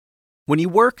When you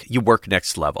work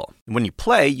next level. When you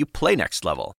play next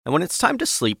level. And when it's time to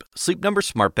sleep, Sleep Number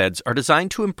smart beds are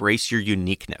designed to embrace your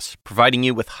uniqueness, providing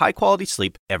you with high-quality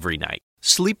sleep every night.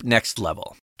 Sleep next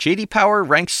level. J.D. Power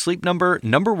ranks Sleep Number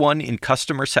number 1 in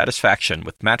customer satisfaction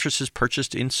with mattresses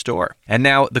purchased in-store. And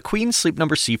now, the Queen Sleep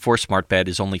Number C4 smart bed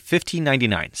is only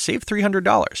 $1,599. Save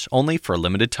 $300, only for a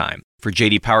limited time. For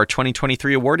J.D. Power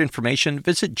 2023 award information,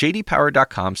 visit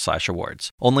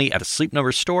jdpower.com/awards. Only at a Sleep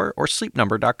Number store or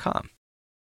sleepnumber.com.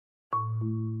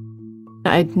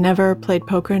 I'd never played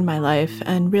poker in my life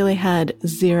and really had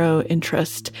zero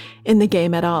interest in the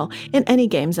game at all. In any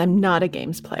games, I'm not a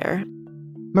games player.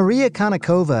 Maria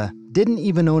Konnikova didn't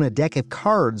even own a deck of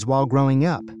cards while growing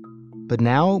up. But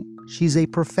now she's a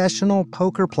professional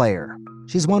poker player.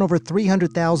 She's won over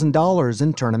 $300,000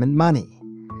 in tournament money.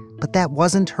 But that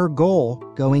wasn't her goal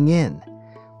going in.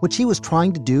 What she was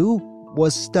trying to do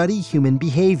was study human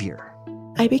behavior.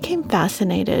 I became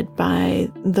fascinated by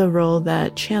the role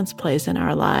that chance plays in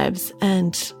our lives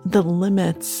and the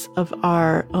limits of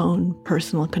our own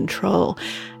personal control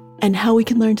and how we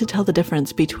can learn to tell the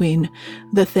difference between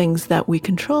the things that we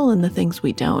control and the things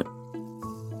we don't.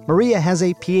 Maria has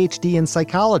a PhD in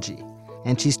psychology,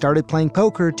 and she started playing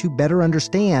poker to better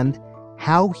understand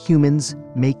how humans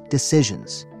make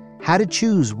decisions, how to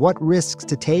choose what risks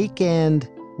to take and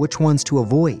which ones to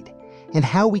avoid, and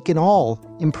how we can all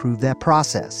improve that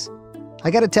process.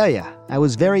 I gotta tell you, I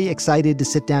was very excited to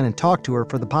sit down and talk to her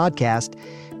for the podcast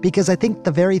because I think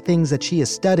the very things that she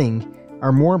is studying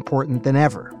are more important than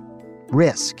ever.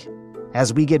 Risk.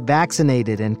 As we get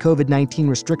vaccinated and COVID-19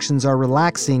 restrictions are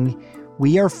relaxing,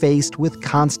 we are faced with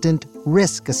constant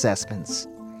risk assessments.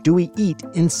 Do we eat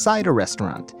inside a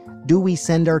restaurant? Do we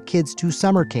send our kids to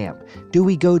summer camp? Do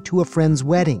we go to a friend's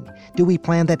wedding? Do we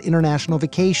plan that international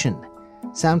vacation?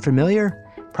 Sound familiar?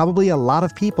 Probably a lot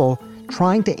of people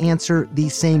trying to answer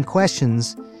these same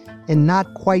questions and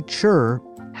not quite sure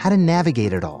how to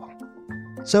navigate it all.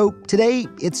 So today,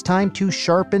 it's time to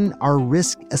sharpen our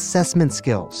risk assessment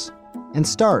skills and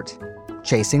start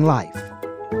chasing life.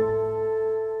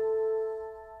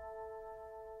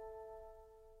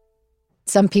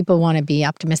 Some people want to be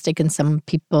optimistic and some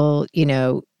people,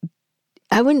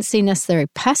 I wouldn't say necessarily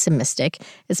pessimistic.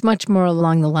 It's much more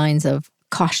along the lines of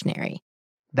cautionary.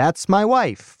 That's my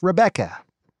wife, Rebecca.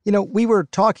 We were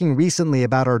talking recently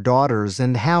about our daughters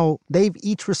and how they've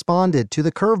each responded to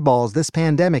the curveballs this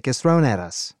pandemic has thrown at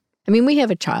us. I mean, we have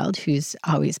a child who's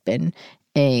always been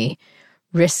a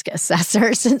risk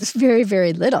assessor since very,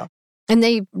 very little. And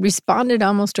they responded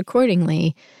almost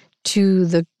accordingly to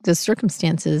the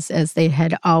circumstances as they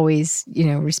had always,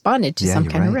 responded to some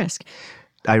kind of risk.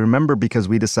 I remember because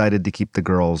we decided to keep the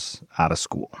girls out of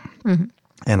school. Mm-hmm.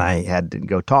 And I had to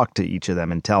go talk to each of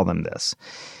them and tell them this.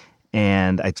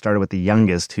 And I started with the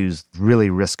youngest, who's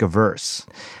really risk averse.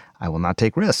 I will not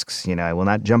take risks. I will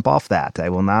not jump off that. I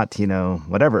will not,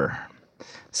 whatever,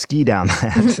 ski down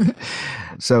that.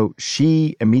 So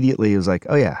she immediately was like,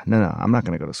 oh yeah, no, I'm not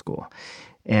going to go to school.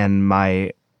 And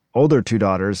my older two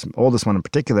daughters, oldest one in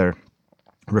particular,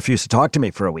 refused to talk to me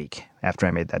for a week after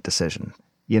I made that decision.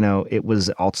 It was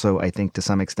also, I think, to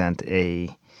some extent,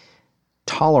 a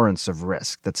tolerance of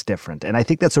risk that's different. And I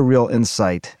think that's a real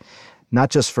insight, not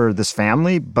just for this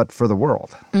family, but for the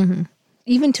world. Mm-hmm.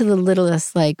 Even to the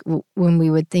littlest, like when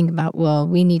we would think about, well,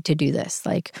 we need to do this,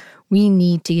 like we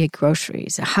need to get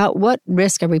groceries. What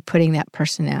risk are we putting that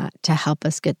person at to help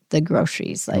us get the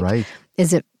groceries? Like, right.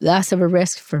 Is it less of a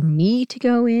risk for me to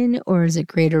go in, or is it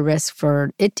greater risk for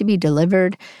it to be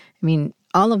delivered? I mean,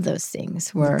 all of those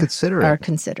things are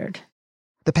considered.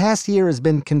 The past year has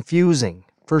been confusing,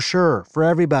 for sure, for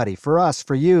everybody, for us,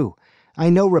 for you. I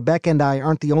know Rebecca and I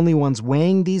aren't the only ones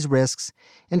weighing these risks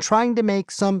and trying to make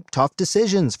some tough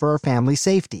decisions for our family's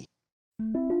safety.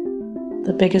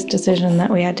 The biggest decision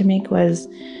that we had to make was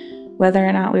whether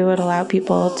or not we would allow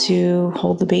people to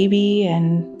hold the baby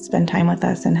and spend time with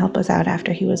us and help us out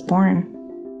after he was born.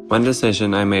 One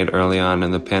decision I made early on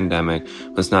in the pandemic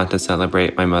was not to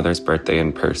celebrate my mother's birthday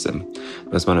in person.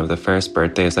 It was one of the first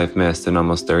birthdays I've missed in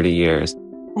almost 30 years.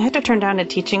 I had to turn down a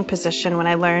teaching position when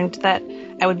I learned that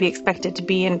I would be expected to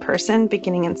be in person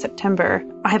beginning in September.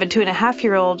 I have a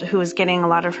 2.5-year-old who is getting a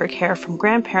lot of her care from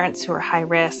grandparents who are high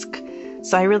risk,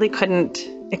 so I really couldn't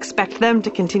expect them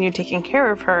to continue taking care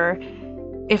of her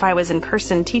if I was in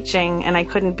person teaching, and I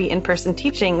couldn't be in person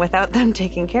teaching without them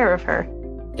taking care of her.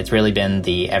 It's really been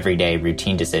the everyday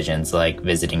routine decisions like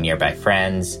visiting nearby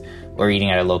friends or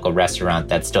eating at a local restaurant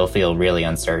that still feel really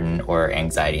uncertain or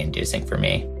anxiety-inducing for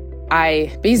me.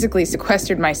 I basically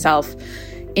sequestered myself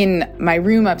in my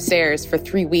room upstairs for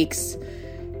 3 weeks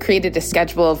created a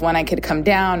schedule of when I could come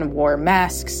down, wore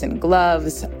masks and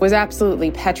gloves, was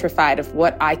absolutely petrified of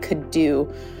what I could do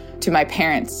to my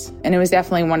parents. And it was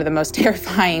definitely one of the most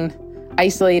terrifying,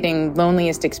 isolating,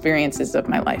 loneliest experiences of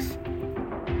my life.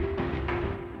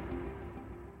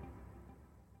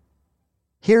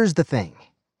 Here's the thing.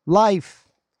 Life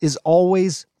is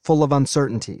always full of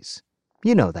uncertainties.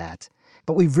 You know that.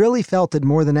 But we've really felt it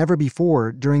more than ever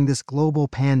before during this global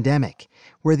pandemic,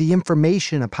 where the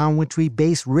information upon which we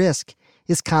base risk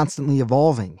is constantly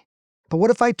evolving. But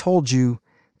what if I told you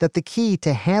that the key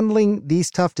to handling these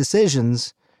tough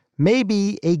decisions may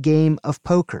be a game of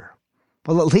poker?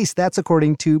 Well, at least that's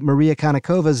according to Maria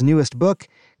Konikova's newest book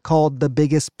called The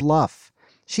Biggest Bluff.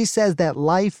 She says that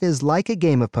life is like a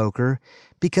game of poker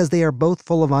because they are both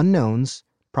full of unknowns,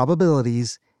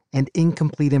 probabilities, and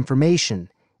incomplete information.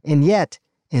 And yet,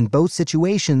 in both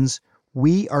situations,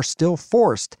 we are still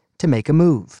forced to make a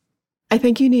move. I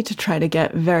think you need to try to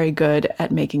get very good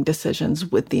at making decisions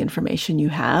with the information you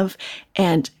have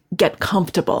and get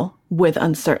comfortable with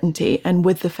uncertainty and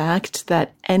with the fact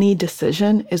that any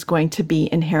decision is going to be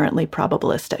inherently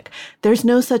probabilistic. There's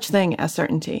no such thing as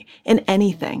certainty in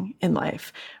anything in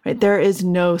life, right? There is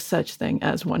no such thing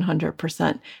as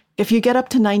 100%. If you get up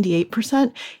to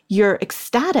 98%, you're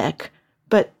ecstatic,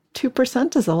 but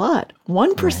 2% is a lot.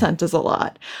 1% is a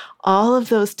lot. All of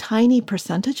those tiny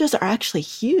percentages are actually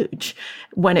huge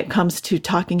when it comes to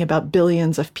talking about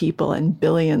billions of people and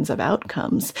billions of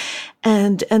outcomes.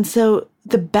 And so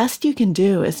the best you can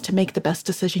do is to make the best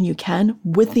decision you can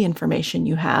with the information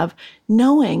you have,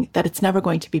 knowing that it's never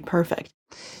going to be perfect.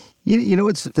 You know,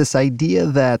 it's this idea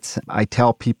that I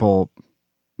tell people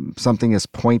something is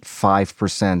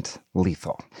 0.5%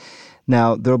 lethal.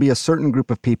 Now, there'll be a certain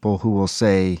group of people who will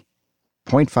say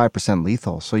 0.5%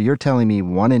 lethal. So you're telling me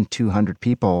 1 in 200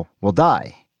 people will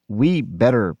die. We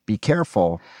better be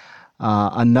careful.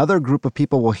 Another group of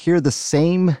people will hear the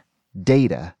same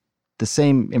data, the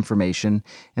same information,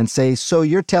 and say, so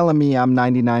you're telling me I'm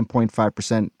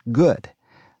 99.5% good,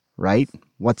 right?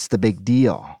 What's the big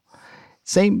deal?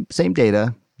 Same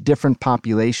data, different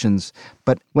populations.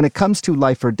 But when it comes to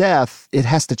life or death, it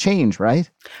has to change, right?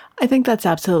 I think that's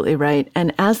absolutely right.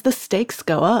 And as the stakes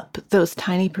go up, those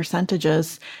tiny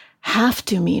percentages have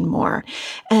to mean more.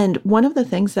 And one of the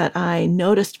things that I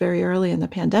noticed very early in the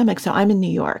pandemic, so I'm in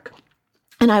New York,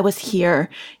 and I was here,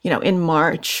 in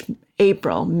March,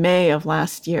 April, May of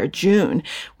last year, June,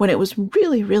 when it was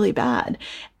really, really bad.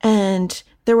 And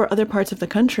there were other parts of the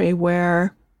country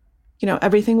where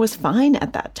everything was fine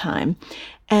at that time.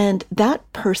 And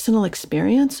that personal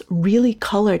experience really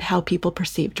colored how people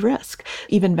perceived risk.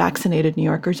 Even vaccinated New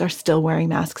Yorkers are still wearing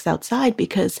masks outside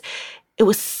because it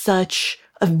was such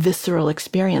a visceral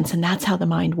experience. And that's how the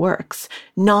mind works,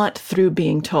 not through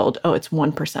being told, oh, it's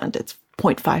 1%, it's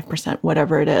 0.5%,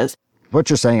 whatever it is. What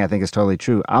you're saying, I think, is totally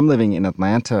true. I'm living in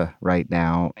Atlanta right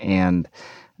now, and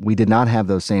we did not have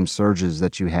those same surges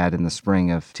that you had in the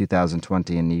spring of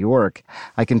 2020 in New York.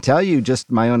 I can tell you just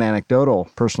my own anecdotal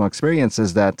personal experience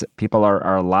is that people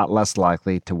are a lot less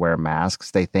likely to wear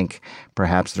masks. They think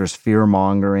perhaps there's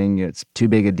fear-mongering, it's too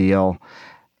big a deal.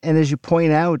 And as you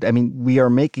point out, we are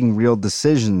making real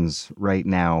decisions right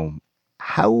now.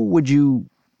 How would you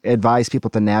advise people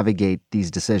to navigate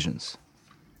these decisions?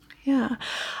 Yeah.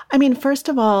 First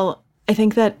of all, I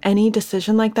think that any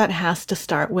decision like that has to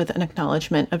start with an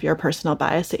acknowledgement of your personal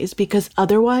biases, because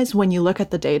otherwise, when you look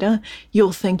at the data,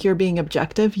 you'll think you're being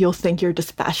objective. You'll think you're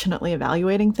dispassionately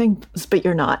evaluating things, but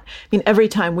you're not. Every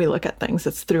time we look at things,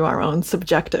 it's through our own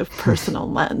subjective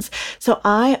personal lens. So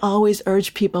I always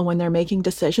urge people when they're making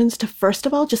decisions to, first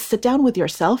of all, just sit down with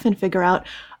yourself and figure out,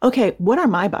 okay, what are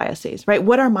my biases, right?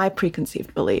 What are my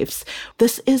preconceived beliefs?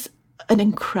 This is an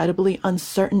incredibly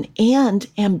uncertain and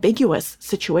ambiguous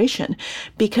situation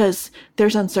because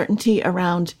there's uncertainty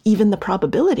around even the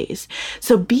probabilities.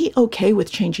 So be okay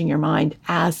with changing your mind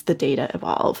as the data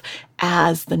evolve,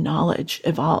 as the knowledge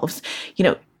evolves.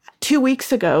 2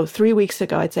 weeks ago, 3 weeks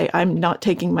ago, I'd say I'm not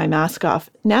taking my mask off.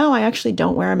 Now I actually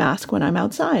don't wear a mask when I'm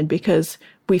outside because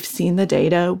we've seen the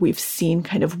data, we've seen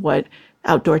kind of what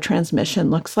outdoor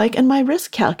transmission looks like, and my risk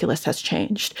calculus has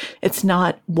changed. It's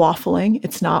not waffling.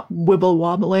 It's not wibble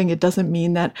wobbling. It doesn't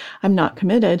mean that I'm not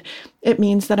committed. It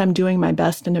means that I'm doing my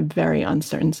best in a very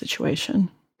uncertain situation.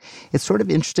 It's sort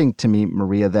of interesting to me,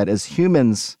 Maria, that as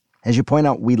humans, as you point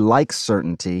out, we like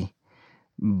certainty,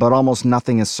 but almost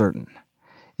nothing is certain.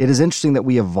 It is interesting that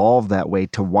we evolved that way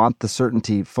to want the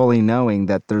certainty, fully knowing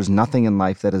that there's nothing in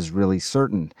life that is really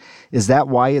certain. Is that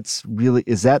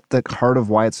the heart of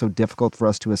why it's so difficult for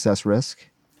us to assess risk?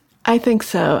 I think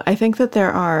so. I think that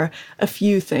there are a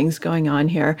few things going on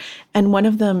here. And one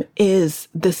of them is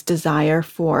this desire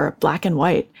for black and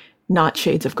white, not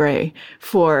shades of gray,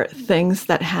 for things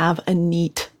that have a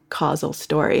neat causal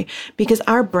story, because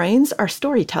our brains are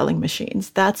storytelling machines.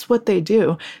 That's what they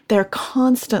do. They're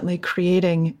constantly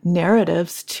creating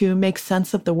narratives to make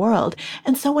sense of the world.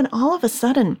 And so when all of a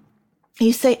sudden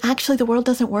you say, actually, the world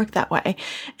doesn't work that way.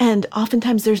 And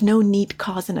oftentimes there's no neat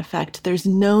cause and effect. There's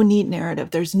no neat narrative.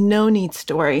 There's no neat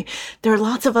story. There are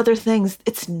lots of other things.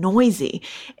 It's noisy.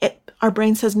 Our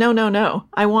brain says, no, no, no.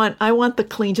 I want the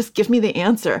clean. Just give me the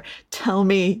answer. Tell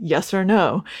me yes or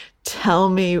no. Tell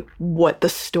me what the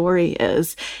story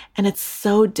is. And it's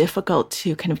so difficult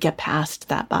to kind of get past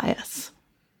that bias.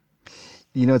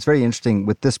 You know, it's very interesting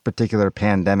with this particular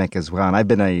pandemic as well. And I've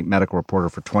been a medical reporter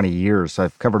for 20 years, so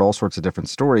I've covered all sorts of different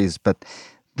stories. But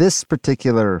this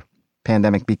particular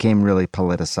pandemic became really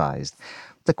politicized.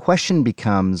 The question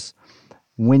becomes,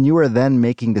 when you are then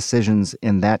making decisions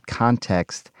in that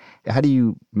context, how do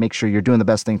you make sure you're doing the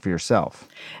best thing for yourself?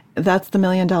 That's the $1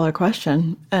 million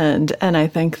question. And I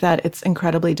think that it's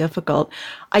incredibly difficult.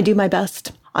 I do my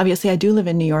best. Obviously, I do live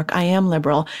in New York. I am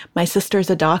liberal. My sister's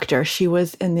a doctor. She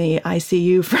was in the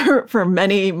ICU for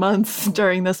many months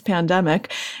during this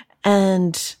pandemic.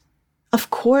 And of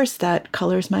course, that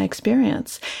colors my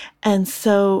experience. And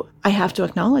so I have to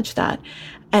acknowledge that.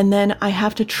 And then I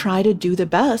have to try to do the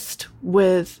best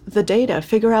with the data,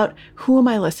 figure out who am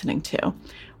I listening to?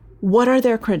 What are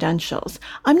their credentials?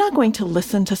 I'm not going to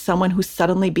listen to someone who's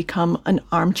suddenly become an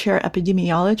armchair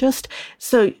epidemiologist.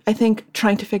 So I think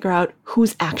trying to figure out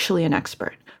who's actually an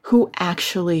expert, who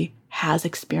actually has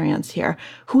experience here,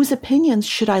 whose opinions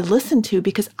should I listen to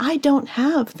because I don't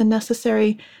have the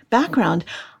necessary background.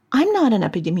 I'm not an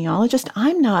epidemiologist.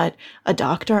 I'm not a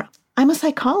doctor. I'm a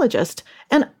psychologist.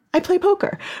 And I play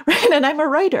poker, right? And I'm a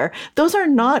writer. Those are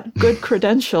not good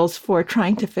credentials for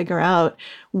trying to figure out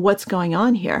what's going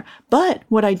on here. But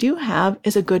what I do have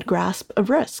is a good grasp of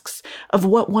risks, of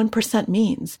what 1%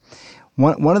 means.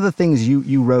 One of the things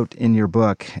you wrote in your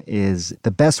book is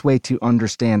the best way to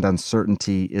understand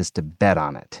uncertainty is to bet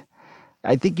on it.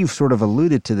 I think you've sort of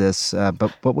alluded to this,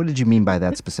 but what did you mean by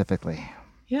that specifically?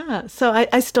 Yeah, so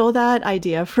I stole that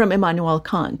idea from Immanuel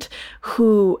Kant,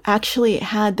 who actually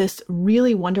had this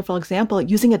really wonderful example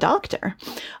using a doctor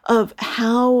of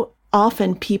how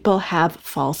often people have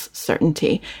false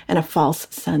certainty and a false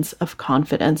sense of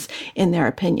confidence in their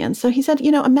opinions. So he said,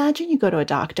 imagine you go to a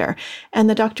doctor and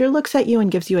the doctor looks at you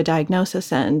and gives you a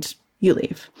diagnosis and you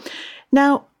leave.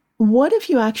 Now, what if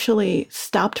you actually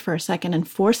stopped for a second and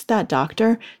forced that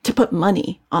doctor to put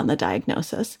money on the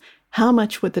diagnosis? How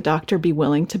much would the doctor be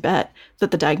willing to bet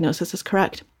that the diagnosis is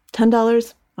correct? $10,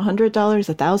 $100,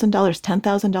 $1,000,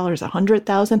 $10,000,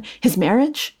 $100,000? His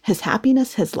marriage, his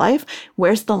happiness, his life?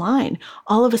 Where's the line?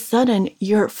 All of a sudden,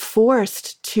 you're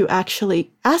forced to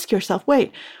actually ask yourself,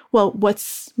 wait, well,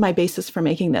 what's my basis for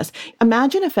making this?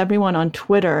 Imagine if everyone on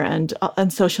Twitter and on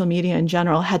social media in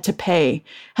general had to kind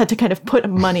of put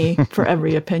money for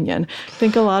every opinion. I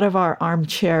think a lot of our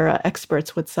armchair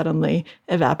experts would suddenly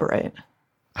evaporate.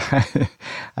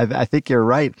 I think you're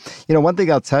right. One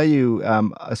thing I'll tell you,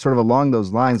 sort of along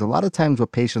those lines, a lot of times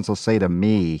what patients will say to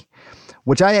me,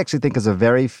 which I actually think is a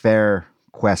very fair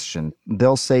question,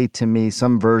 they'll say to me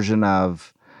some version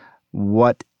of,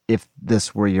 what if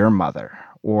this were your mother?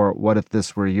 Or what if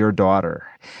this were your daughter?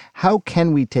 How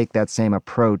can we take that same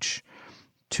approach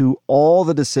to all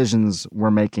the decisions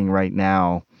we're making right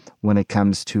now when it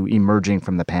comes to emerging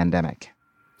from the pandemic?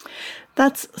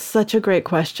 That's such a great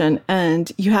question.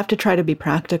 And you have to try to be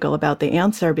practical about the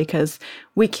answer because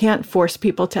we can't force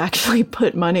people to actually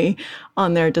put money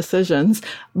on their decisions.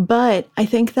 But I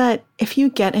think that if you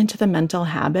get into the mental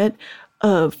habit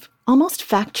of almost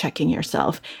fact-checking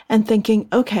yourself and thinking,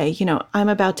 okay, I'm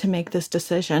about to make this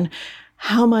decision.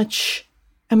 How much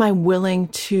am I willing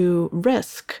to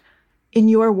risk? In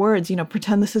your words,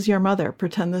 pretend this is your mother,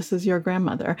 pretend this is your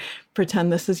grandmother,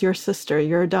 pretend this is your sister,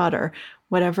 your daughter,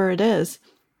 whatever it is.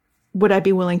 Would I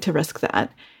be willing to risk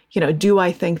that? Do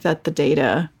I think that the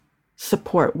data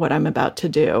support what I'm about to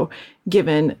do,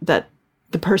 given that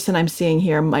the person I'm seeing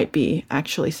here might be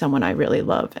actually someone I really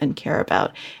love and care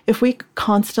about? If we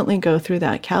constantly go through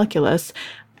that calculus,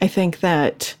 I think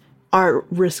that our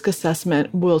risk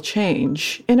assessment will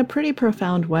change in a pretty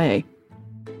profound way.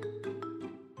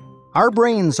 Our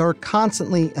brains are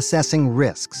constantly assessing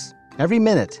risks, every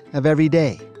minute of every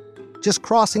day. Just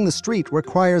crossing the street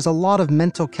requires a lot of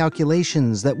mental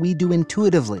calculations that we do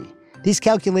intuitively. These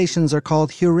calculations are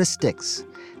called heuristics.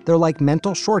 They're like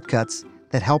mental shortcuts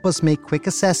that help us make quick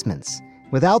assessments.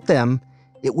 Without them,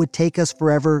 it would take us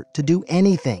forever to do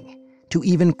anything. to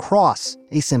even cross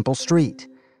a simple street.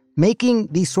 Making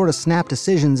these sort of snap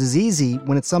decisions is easy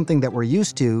when it's something that we're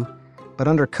used to, but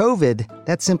under COVID,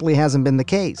 that simply hasn't been the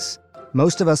case.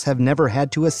 Most of us have never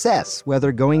had to assess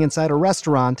whether going inside a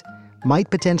restaurant might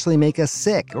potentially make us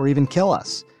sick or even kill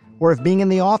us, or if being in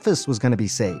the office was going to be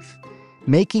safe.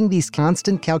 Making these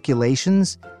constant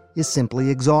calculations is simply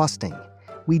exhausting.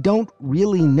 We don't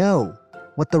really know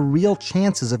what the real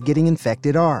chances of getting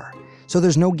infected are, so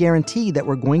there's no guarantee that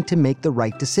we're going to make the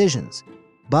right decisions.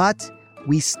 But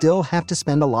we still have to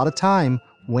spend a lot of time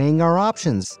weighing our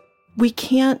options. We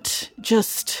can't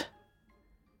just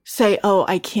say, oh,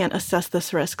 I can't assess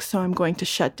this risk, so I'm going to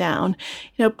shut down.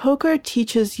 Poker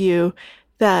teaches you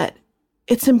that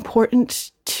it's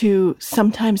important to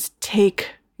sometimes take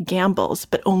gambles,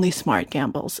 but only smart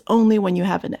gambles, only when you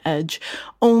have an edge,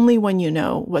 only when you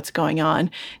know what's going on.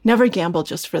 Never gamble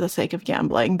just for the sake of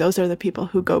gambling. Those are the people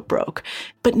who go broke.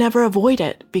 But never avoid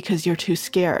it because you're too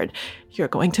scared. You're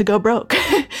going to go broke.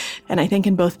 And I think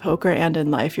in both poker and in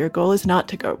life, your goal is not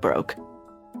to go broke.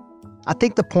 I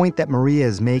think the point that Maria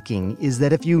is making is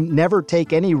that if you never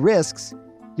take any risks,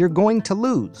 you're going to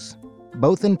lose,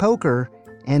 both in poker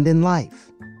and in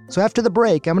life. So after the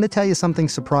break, I'm going to tell you something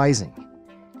surprising.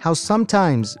 How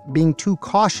sometimes being too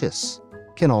cautious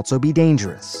can also be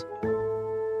dangerous.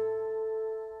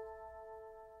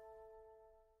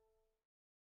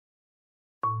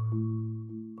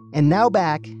 And now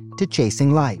back to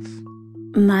Chasing Life.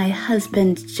 My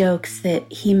husband jokes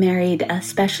that he married a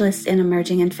specialist in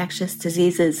emerging infectious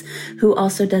diseases who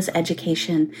also does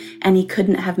education, and he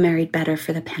couldn't have married better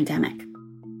for the pandemic.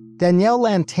 Danielle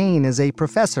Lantane is a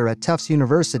professor at Tufts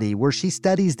University where she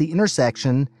studies the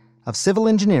intersection of civil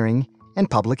engineering and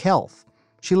public health.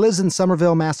 She lives in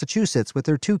Somerville, Massachusetts with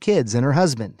her 2 kids and her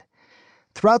husband.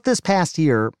 Throughout this past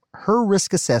year, her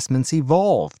risk assessments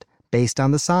evolved based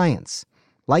on the science.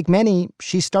 Like many,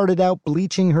 she started out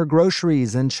bleaching her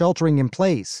groceries and sheltering in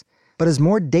place. But as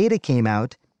more data came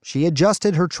out, she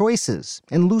adjusted her choices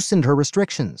and loosened her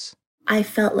restrictions. I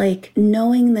felt like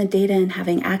knowing the data and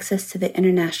having access to the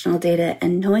international data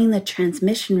and knowing the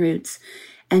transmission routes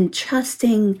and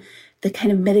trusting the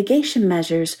kind of mitigation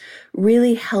measures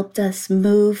really helped us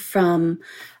move from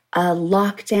a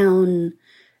lockdown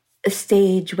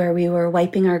stage where we were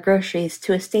wiping our groceries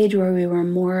to a stage where we were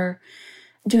more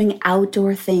doing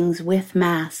outdoor things with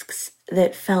masks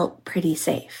that felt pretty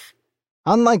safe.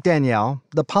 Unlike Danielle,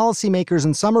 the policymakers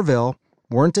in Somerville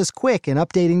weren't as quick in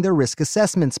updating their risk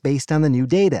assessments based on the new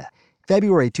data.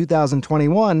 February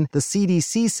 2021, the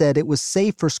CDC said it was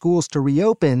safe for schools to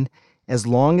reopen as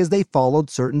long as they followed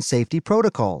certain safety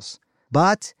protocols.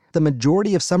 But the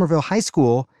majority of Somerville High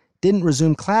School didn't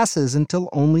resume classes until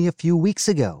only a few weeks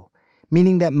ago,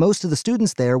 meaning that most of the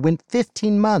students there went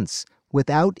 15 months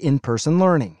without in-person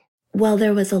learning. While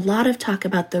there was a lot of talk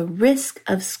about the risk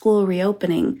of school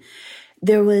reopening,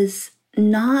 there was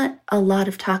not a lot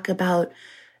of talk about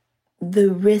the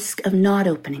risk of not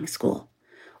opening school.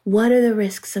 What are the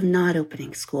risks of not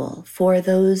opening school for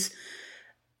those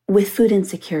with food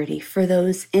insecurity, for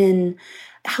those in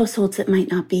households that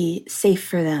might not be safe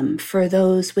for them, for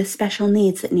those with special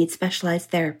needs that need specialized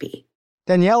therapy?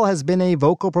 Danielle has been a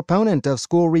vocal proponent of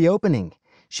school reopening.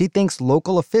 She thinks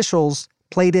local officials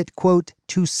played it, quote,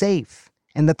 too safe,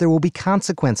 and that there will be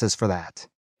consequences for that.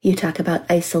 You talk about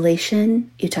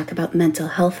isolation, you talk about mental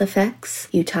health effects,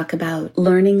 you talk about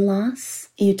learning loss,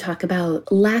 you talk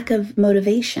about lack of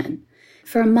motivation.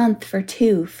 For a month, for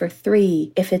 2, for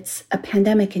 3, if it's a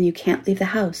pandemic and you can't leave the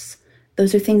house,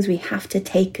 those are things we have to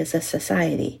take as a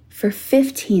society. For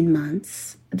 15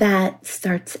 months, that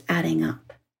starts adding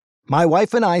up. My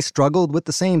wife and I struggled with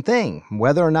the same thing,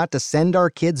 whether or not to send our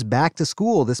kids back to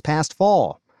school this past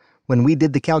fall. When we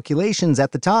did the calculations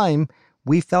at the time,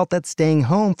 we felt that staying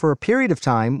home for a period of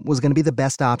time was going to be the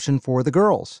best option for the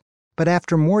girls. But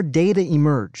after more data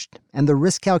emerged and the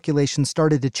risk calculations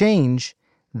started to change,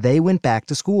 they went back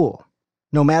to school.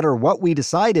 No matter what we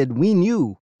decided, we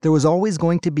knew there was always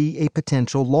going to be a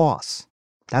potential loss.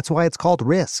 That's why it's called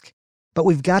risk. But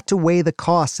we've got to weigh the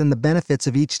costs and the benefits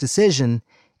of each decision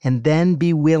and then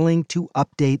be willing to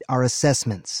update our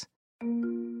assessments.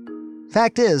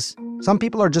 Fact is, some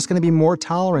people are just going to be more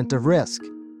tolerant of risk,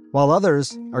 while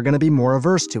others are going to be more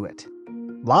averse to it.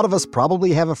 A lot of us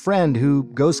probably have a friend who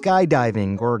goes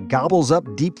skydiving or gobbles up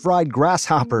deep-fried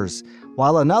grasshoppers,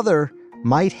 while another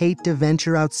might hate to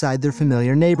venture outside their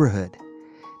familiar neighborhood.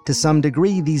 To some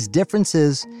degree, these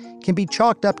differences can be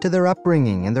chalked up to their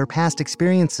upbringing and their past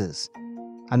experiences.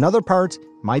 Another part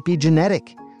might be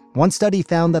genetic. One study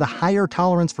found that a higher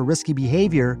tolerance for risky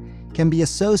behavior can be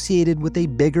associated with a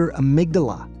bigger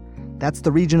amygdala. That's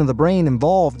the region of the brain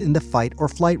involved in the fight or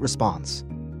flight response.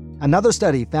 Another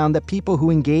study found that people who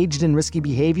engaged in risky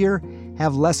behavior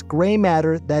have less gray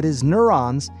matter, that is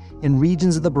neurons, in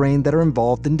regions of the brain that are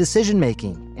involved in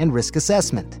decision-making and risk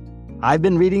assessment. I've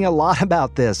been reading a lot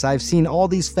about this. I've seen all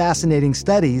these fascinating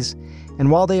studies,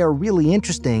 and while they are really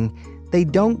interesting, they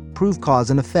don't prove cause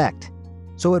and effect.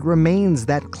 So it remains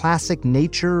that classic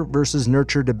nature versus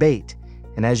nurture debate.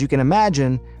 And as you can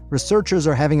imagine, researchers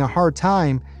are having a hard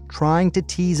time trying to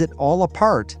tease it all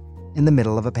apart in the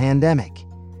middle of a pandemic.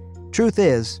 Truth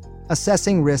is,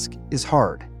 assessing risk is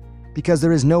hard because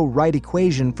there is no right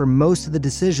equation for most of the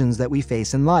decisions that we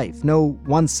face in life, no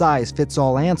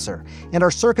one-size-fits-all answer, and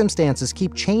our circumstances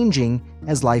keep changing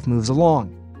as life moves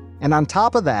along. And on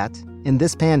top of that, in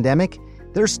this pandemic,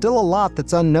 there's still a lot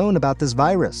that's unknown about this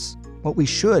virus, what we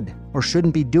should or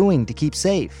shouldn't be doing to keep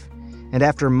safe. And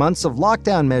after months of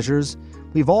lockdown measures,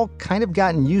 we've all kind of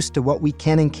gotten used to what we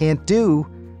can and can't do,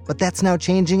 but that's now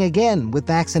changing again with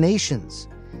vaccinations.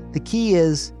 The key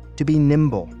is to be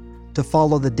nimble, to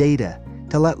follow the data,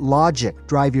 to let logic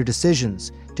drive your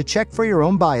decisions, to check for your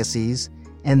own biases,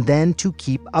 and then to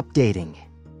keep updating.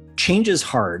 Change is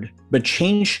hard, but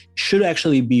change should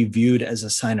actually be viewed as a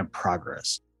sign of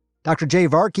progress. Dr. Jay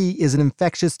Varkey is an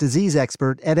infectious disease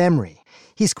expert at Emory.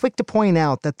 He's quick to point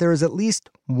out that there is at least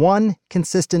one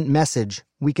consistent message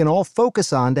we can all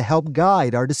focus on to help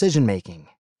guide our decision-making.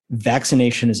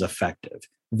 Vaccination is effective.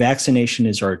 Vaccination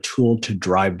is our tool to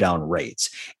drive down rates.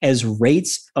 As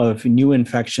rates of new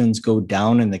infections go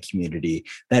down in the community,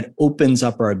 that opens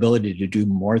up our ability to do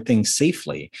more things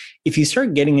safely. If you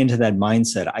start getting into that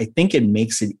mindset, I think it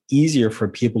makes it easier for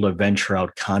people to venture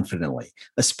out confidently,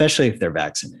 especially if they're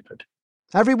vaccinated.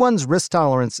 Everyone's risk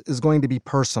tolerance is going to be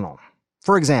personal.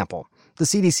 For example, the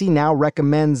CDC now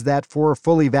recommends that for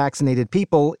fully vaccinated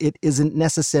people, it isn't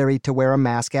necessary to wear a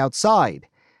mask outside.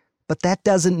 But that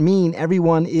doesn't mean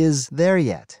everyone is there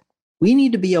yet. We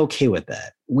need to be okay with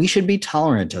that. We should be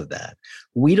tolerant of that.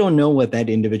 We don't know what that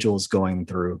individual is going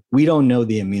through. We don't know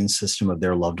the immune system of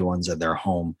their loved ones at their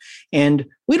home. And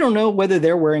we don't know whether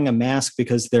they're wearing a mask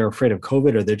because they're afraid of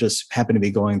COVID or they just happen to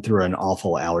be going through an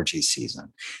awful allergy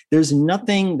season. There's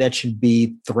nothing that should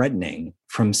be threatening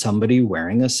from somebody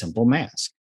wearing a simple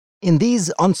mask. In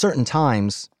these uncertain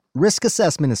times, risk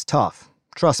assessment is tough.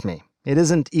 Trust me, it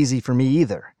isn't easy for me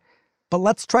either. But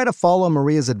let's try to follow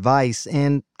Maria's advice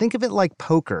and think of it like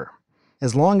poker.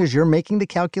 As long as you're making the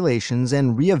calculations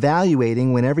and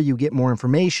reevaluating whenever you get more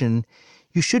information,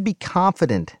 you should be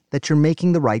confident that you're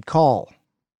making the right call.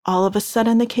 All of a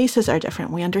sudden, the cases are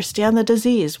different. We understand the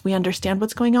disease. We understand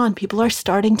what's going on. People are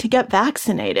starting to get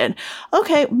vaccinated.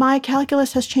 Okay, my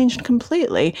calculus has changed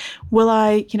completely. Will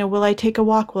I take a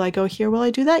walk? Will I go here? Will I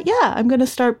do that? Yeah, I'm going to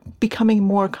start becoming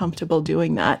more comfortable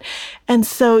doing that. And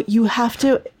so you have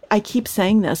to, I keep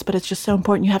saying this, but it's just so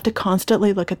important. You have to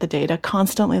constantly look at the data,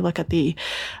 constantly look at the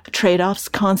trade-offs,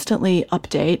 constantly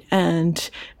update and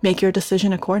make your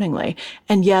decision accordingly.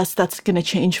 And yes, that's going to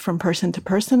change from person to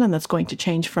person, and that's going to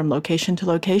change from location to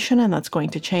location, and that's going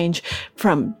to change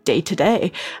from day to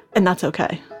day, and that's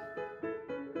okay.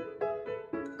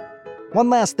 One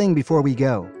last thing before we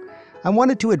go. I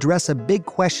wanted to address a big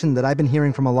question that I've been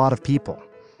hearing from a lot of people.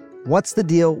 What's the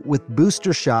deal with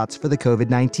booster shots for the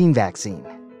COVID-19 vaccine?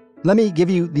 Let me give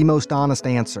you the most honest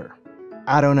answer.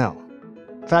 I don't know.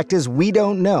 Fact is, we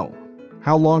don't know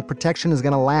how long protection is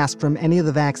going to last from any of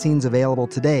the vaccines available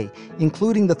today,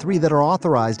 including the 3 that are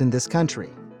authorized in this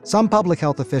country. Some public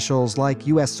health officials, like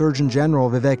U.S. Surgeon General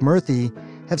Vivek Murthy,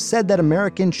 have said that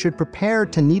Americans should prepare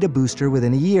to need a booster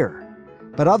within a year.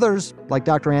 But others, like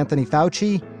Dr. Anthony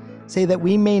Fauci, say that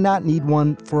we may not need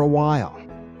one for a while.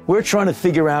 We're trying to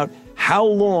figure out how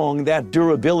long that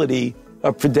durability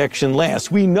of protection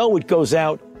lasts. We know it goes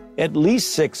out at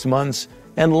least 6 months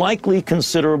and likely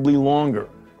considerably longer,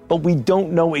 but we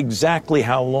don't know exactly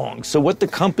how long. So what the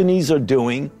companies are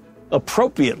doing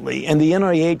appropriately, and the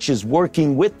NIH is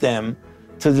working with them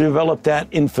to develop that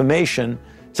information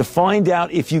to find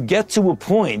out if you get to a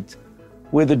point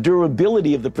where the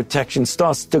durability of the protection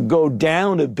starts to go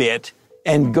down a bit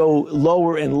and go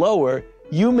lower and lower,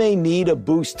 you may need a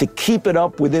boost to keep it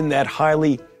up within that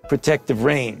highly protective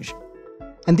range.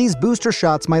 And these booster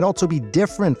shots might also be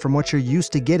different from what you're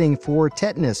used to getting for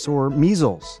tetanus or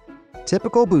measles.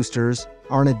 Typical boosters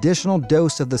are an additional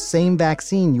dose of the same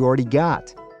vaccine you already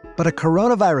got. But a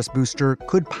coronavirus booster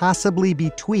could possibly be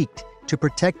tweaked to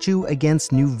protect you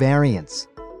against new variants.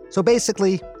 So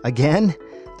basically, again,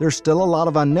 there's still a lot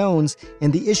of unknowns,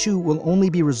 and the issue will only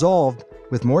be resolved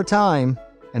with more time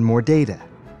and more data.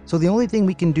 So the only thing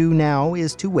we can do now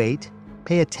is to wait,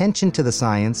 pay attention to the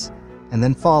science, and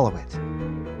then follow it.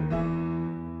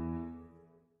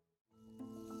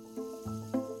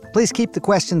 Please keep the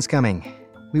questions coming.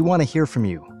 We want to hear from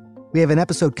you. We have an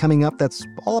episode coming up that's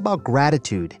all about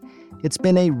gratitude. It's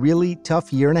been a really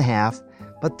tough year and a half,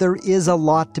 but there is a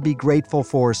lot to be grateful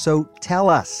for, so tell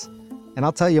us. And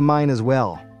I'll tell you mine as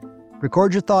well.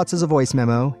 Record your thoughts as a voice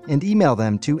memo and email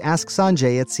them to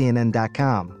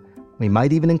asksanjay@cnn.com. We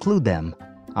might even include them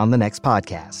on the next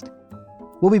podcast.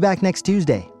 We'll be back next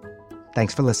Tuesday.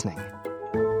 Thanks for listening.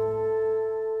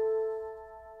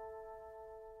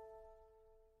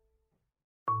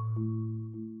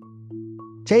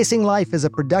 Chasing Life is a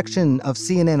production of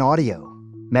CNN Audio.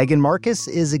 Megan Marcus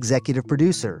is executive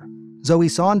producer. Zoe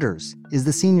Saunders is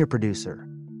the senior producer.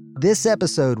 This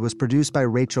episode was produced by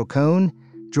Rachel Cohn,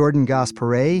 Jordan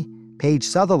Goss-Perret, Paige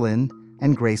Sutherland,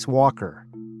 and Grace Walker.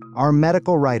 Our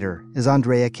medical writer is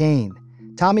Andrea Kane.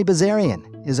 Tommy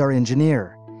Bazarian is our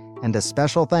engineer. And a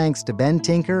special thanks to Ben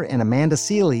Tinker and Amanda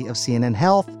Seeley of CNN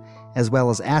Health, as well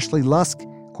as Ashley Lusk,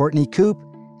 Courtney Koop,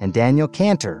 and Daniel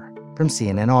Cantor from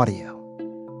CNN Audio.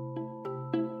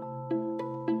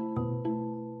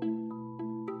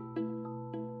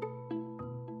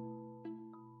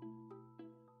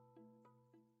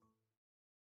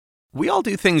 We all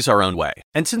do things our own way.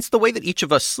 And since the way that each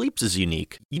of us sleeps is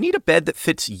unique, you need a bed that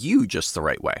fits you just the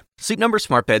right way. Sleep Number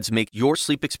smart beds make your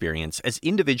sleep experience as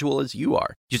individual as you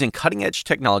are, using cutting-edge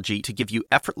technology to give you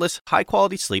effortless,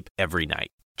 high-quality sleep every night.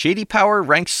 J.D. Power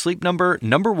ranks Sleep Number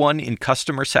 #1 in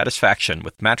customer satisfaction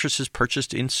with mattresses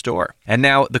purchased in-store. And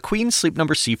now, the Queen Sleep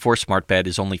Number C4 smart bed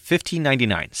is only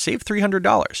 $1,599. Save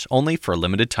 $300, only for a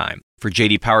limited time. For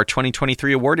J.D. Power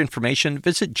 2023 award information,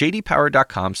 visit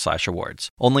jdpower.com/awards.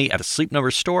 Only at a Sleep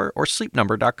Number store or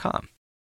sleepnumber.com.